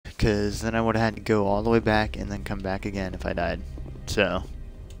because then I would have had to go all the way back and then come back again if I died. So,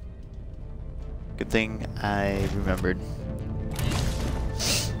 good thing I remembered.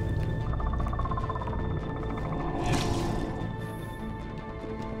 Guess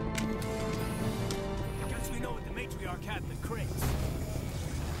we know what the matriarch had in the crates.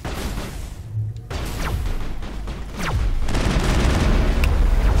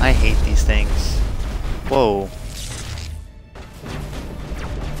 I hate these things. Whoa.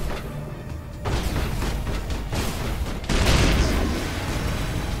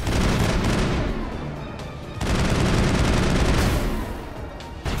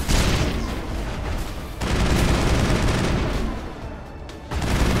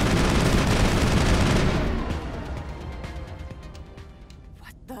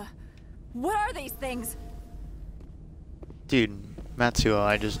 What are these things? Dude, Matsuo,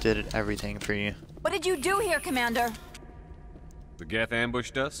 I just did everything for you. What did you do here, Commander? The Geth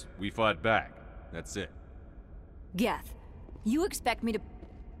ambushed us, we fought back. That's it. Geth, you expect me to...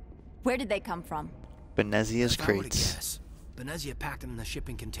 Where did they come from? Benezia's If I were to crates. guess, Benezia packed them in the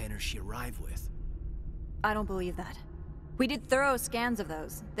shipping containers she arrived with. I don't believe that. We did thorough scans of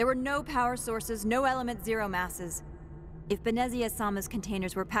those. There were no power sources, no element zero masses. If Benezia-sama's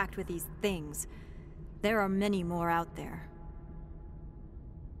containers were packed with these things, there are many more out there.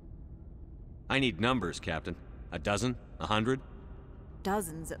 I need numbers, Captain. A dozen? 100?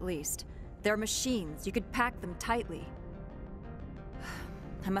 Dozens, at least. They're machines. You could pack them tightly.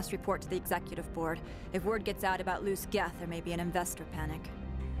 I must report to the executive board. If word gets out about loose Geth, there may be an investor panic.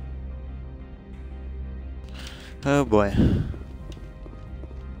 Oh boy.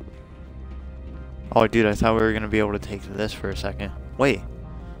 Oh dude, I thought we were gonna be able to take this for a second. Wait,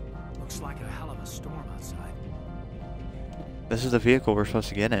 Looks like a hell of a storm outside. this is the vehicle we're supposed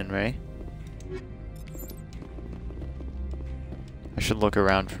to get in, right? I should look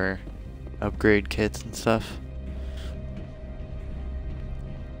around for upgrade kits and stuff.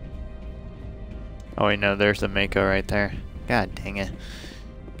 Oh wait, no, there's the Mako right there. God dang it.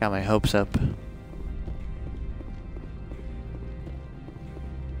 Got my hopes up.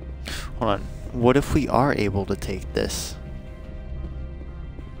 Hold on. What if we are able to take this?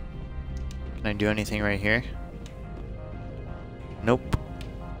 Can I do anything right here? Nope.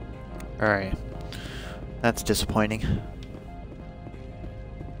 Alright. That's disappointing.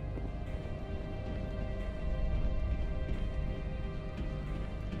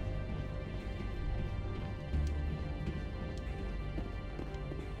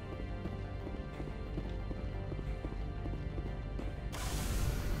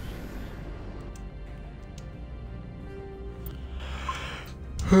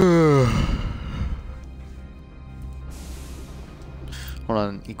 Hold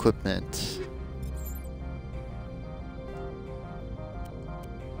on, equipment.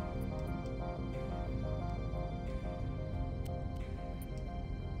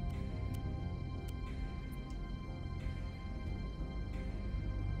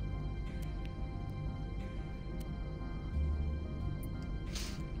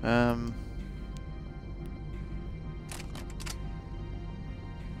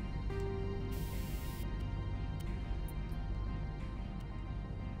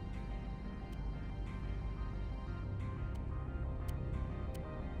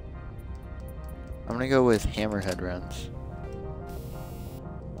 I'm gonna go with hammerhead runs.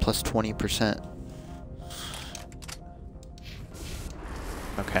 Plus 20%.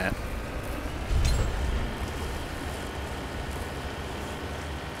 Okay.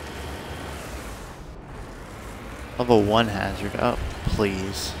 Level 1 hazard. Oh,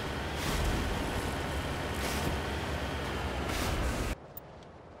 please.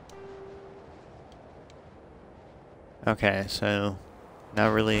 Okay, so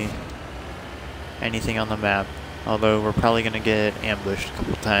not really anything on the map, although we're probably gonna get ambushed a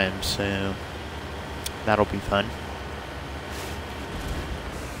couple times, so that'll be fun.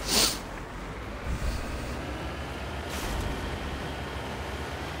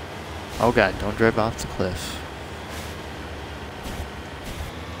 Oh god, don't drive off the cliff.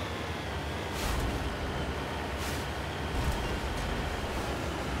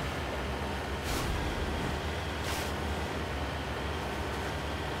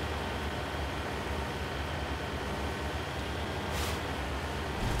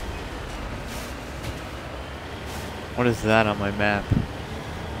 What is that on my map?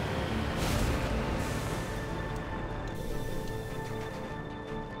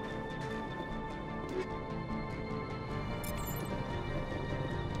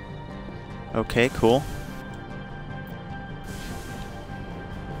 Okay, cool.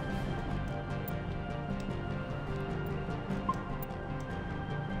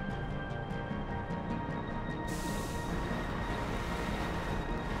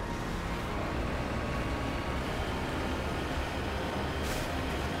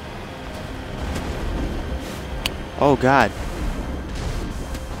 Oh god.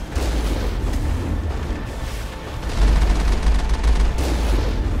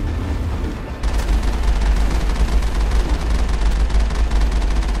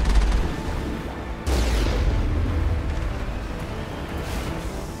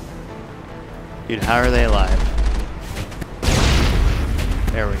 Dude, how are they alive?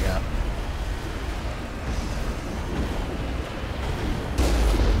 There we go.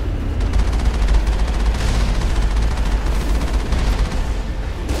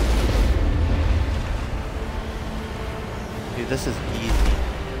 Dude, this is easy.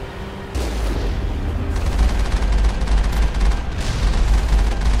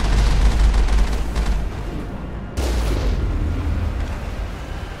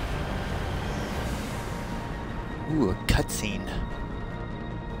 Ooh, a cutscene.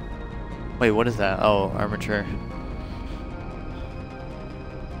 Wait, what is that? Oh, armature.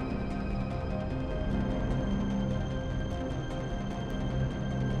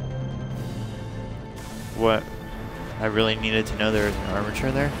 What? I really needed to know there was an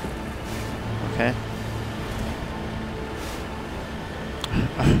armature there? Okay.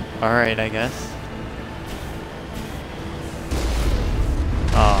 Alright, I guess.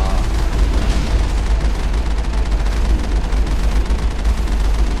 Aw.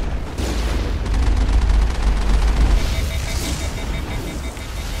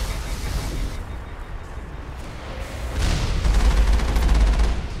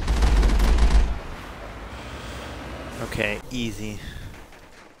 Okay, easy.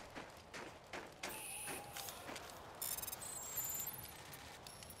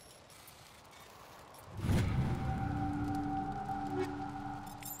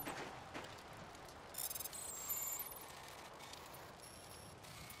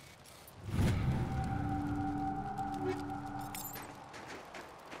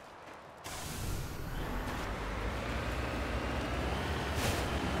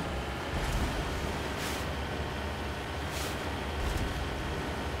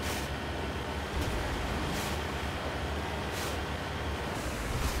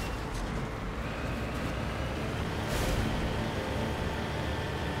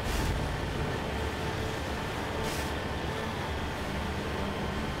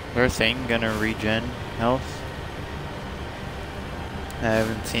 Their thing gonna regen health? I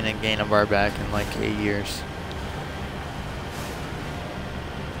haven't seen it gain a bar back in like 8 years.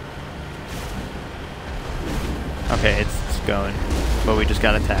 Okay, it's going, but we just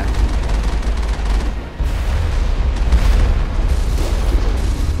got attacked.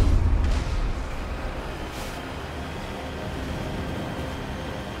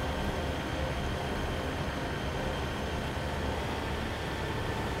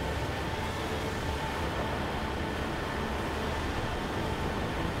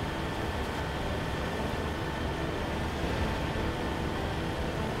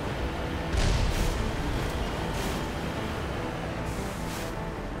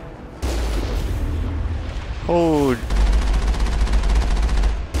 Oh,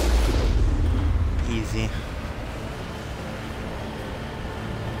 easy.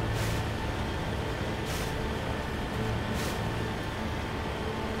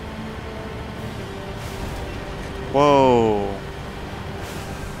 Whoa.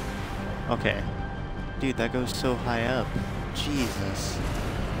 Okay. Dude, that goes so high up. Jesus.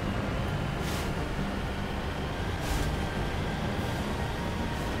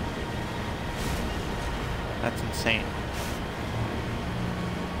 That's insane.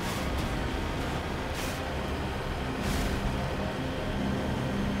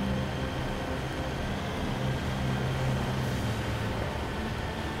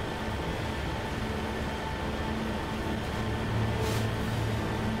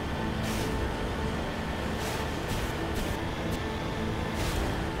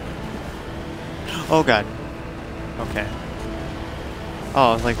 Oh god. Okay.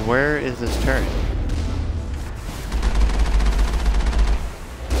 Oh, I was like, where is this turret?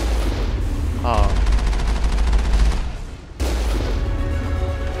 Oh.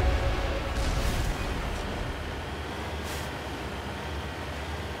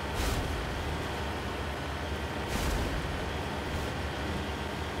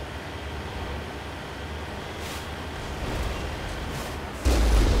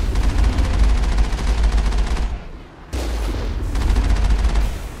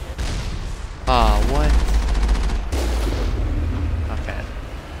 Ah, what? Okay.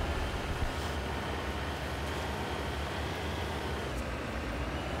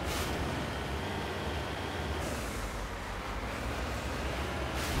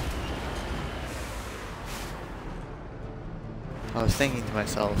 I was thinking to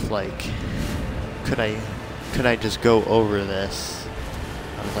myself, like, could I could I just go over this?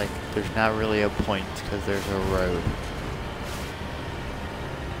 I was like, there's not really a point because there's a road.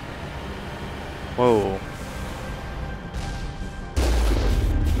 Whoa.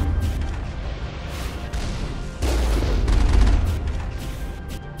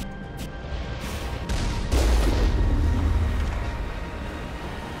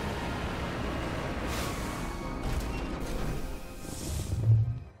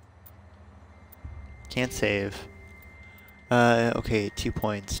 Can't save. Okay, 2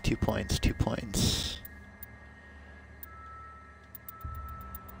 points, 2 points, 2 points.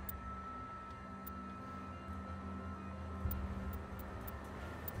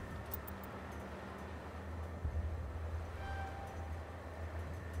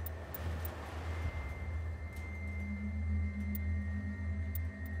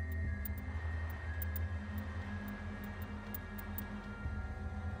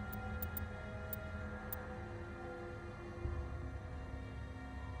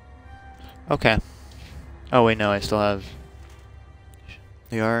 Okay. Oh wait, no, I still have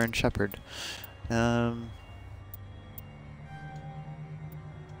the R and Shepherd. I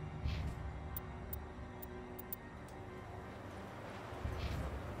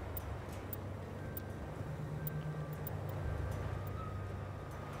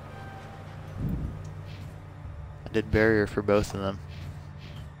did barrier for both of them.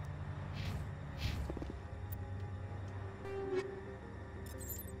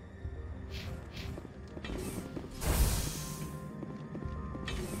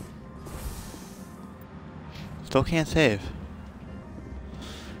 Still can't save.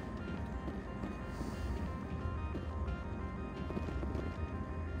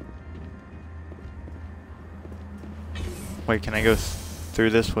 Wait, can I go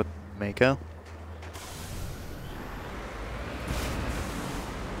through this with Mako?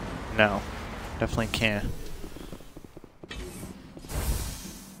 No, definitely can't.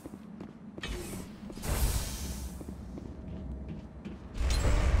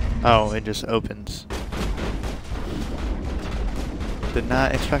 Oh, it just opens. Did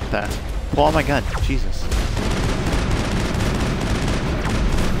not expect that. Pull out my gun, Jesus.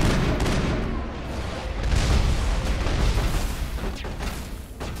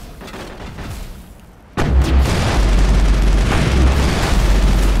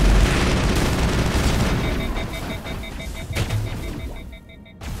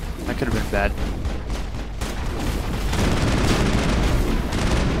 That could have been bad.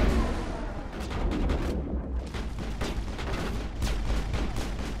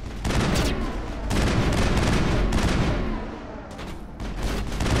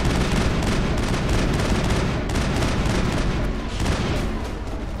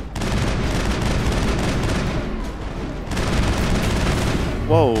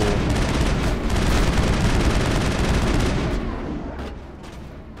 Whoa.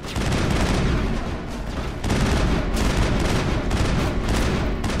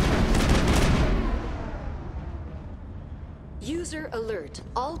 User alert.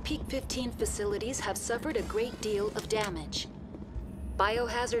 All Peak 15 facilities have suffered a great deal of damage.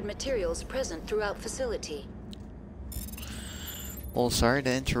 Biohazard materials present throughout facility. Well, sorry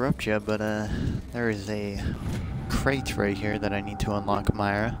to interrupt you, but there is a crate right here that I need to unlock,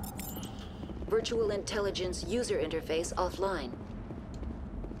 Myra. Virtual intelligence user interface offline.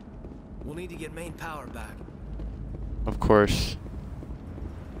 We'll need to get main power back. Of course.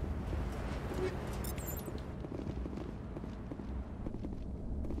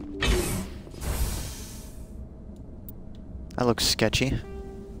 That looks sketchy.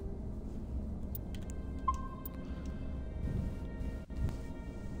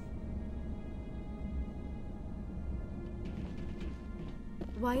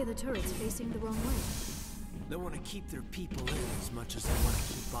 Why are the turrets facing the wrong way? They want to keep their people in as much as they want to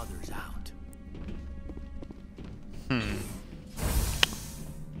keep others out.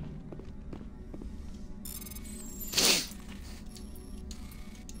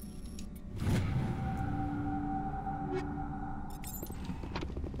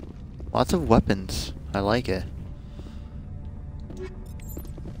 Lots of weapons. I like it.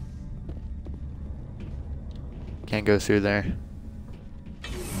 Can't go through there.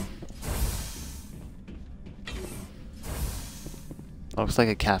 Looks like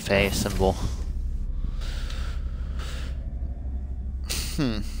a cafe symbol.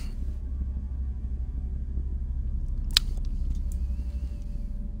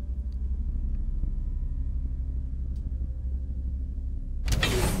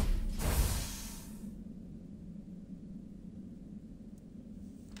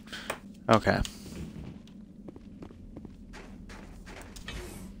 Okay.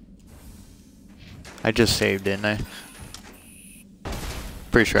 I just saved, didn't I?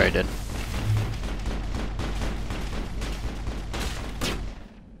 Pretty sure I did.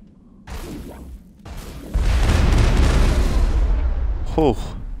 Whew.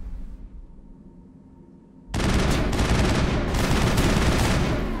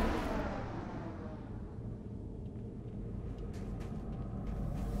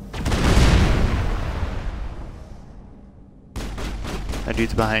 That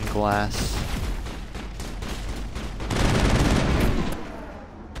dude's behind glass.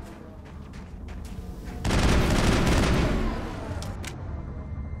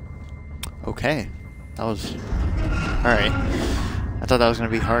 Okay. That was... Alright. I thought that was going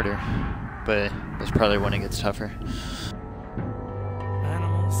to be harder. But that's probably when it gets tougher.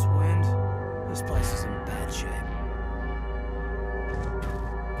 Animals, wind. This place is in bad shape.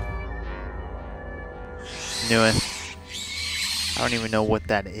 Knew it. I don't even know what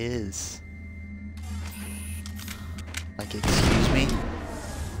that is. Like, excuse me?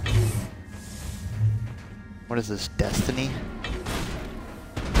 What is this, Destiny?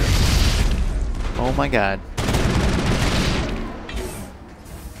 Oh my god.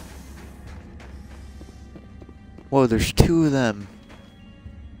 Whoa, there's two of them.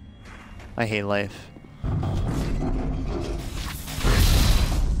 I hate life.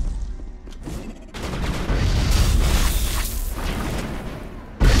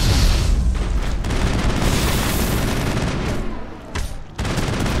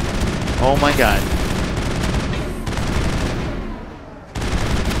 Oh my god.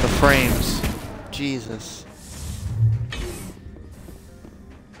 The frames. Jesus.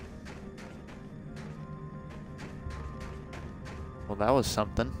 Well, that was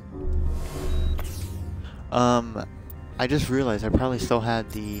something. I just realized I probably still had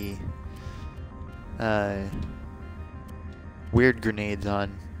the weird grenades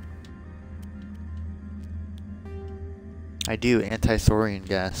on. I do, anti-saurian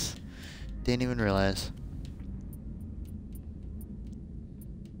gas. Didn't even realize.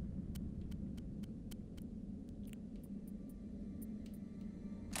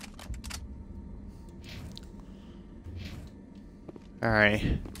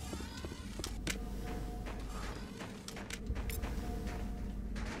 Alright.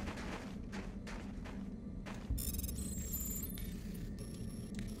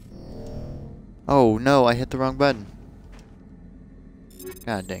 Oh no, I hit the wrong button.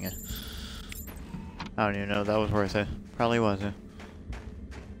 God dang it. I don't even know if that was worth it. Probably wasn't.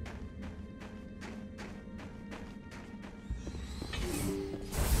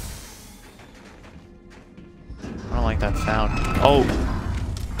 I don't like that sound. Oh!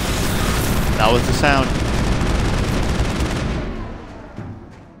 That was the sound.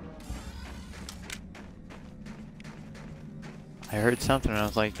 I heard something and I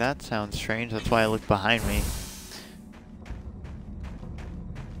was like, that sounds strange. That's why I looked behind me.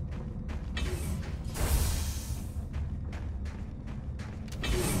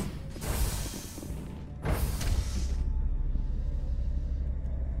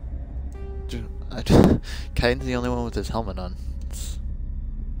 Kaiden's the only one with his helmet on. It's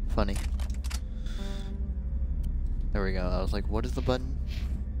funny. There we go. I was like, what is the button?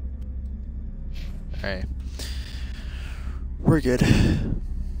 Alright. We're good.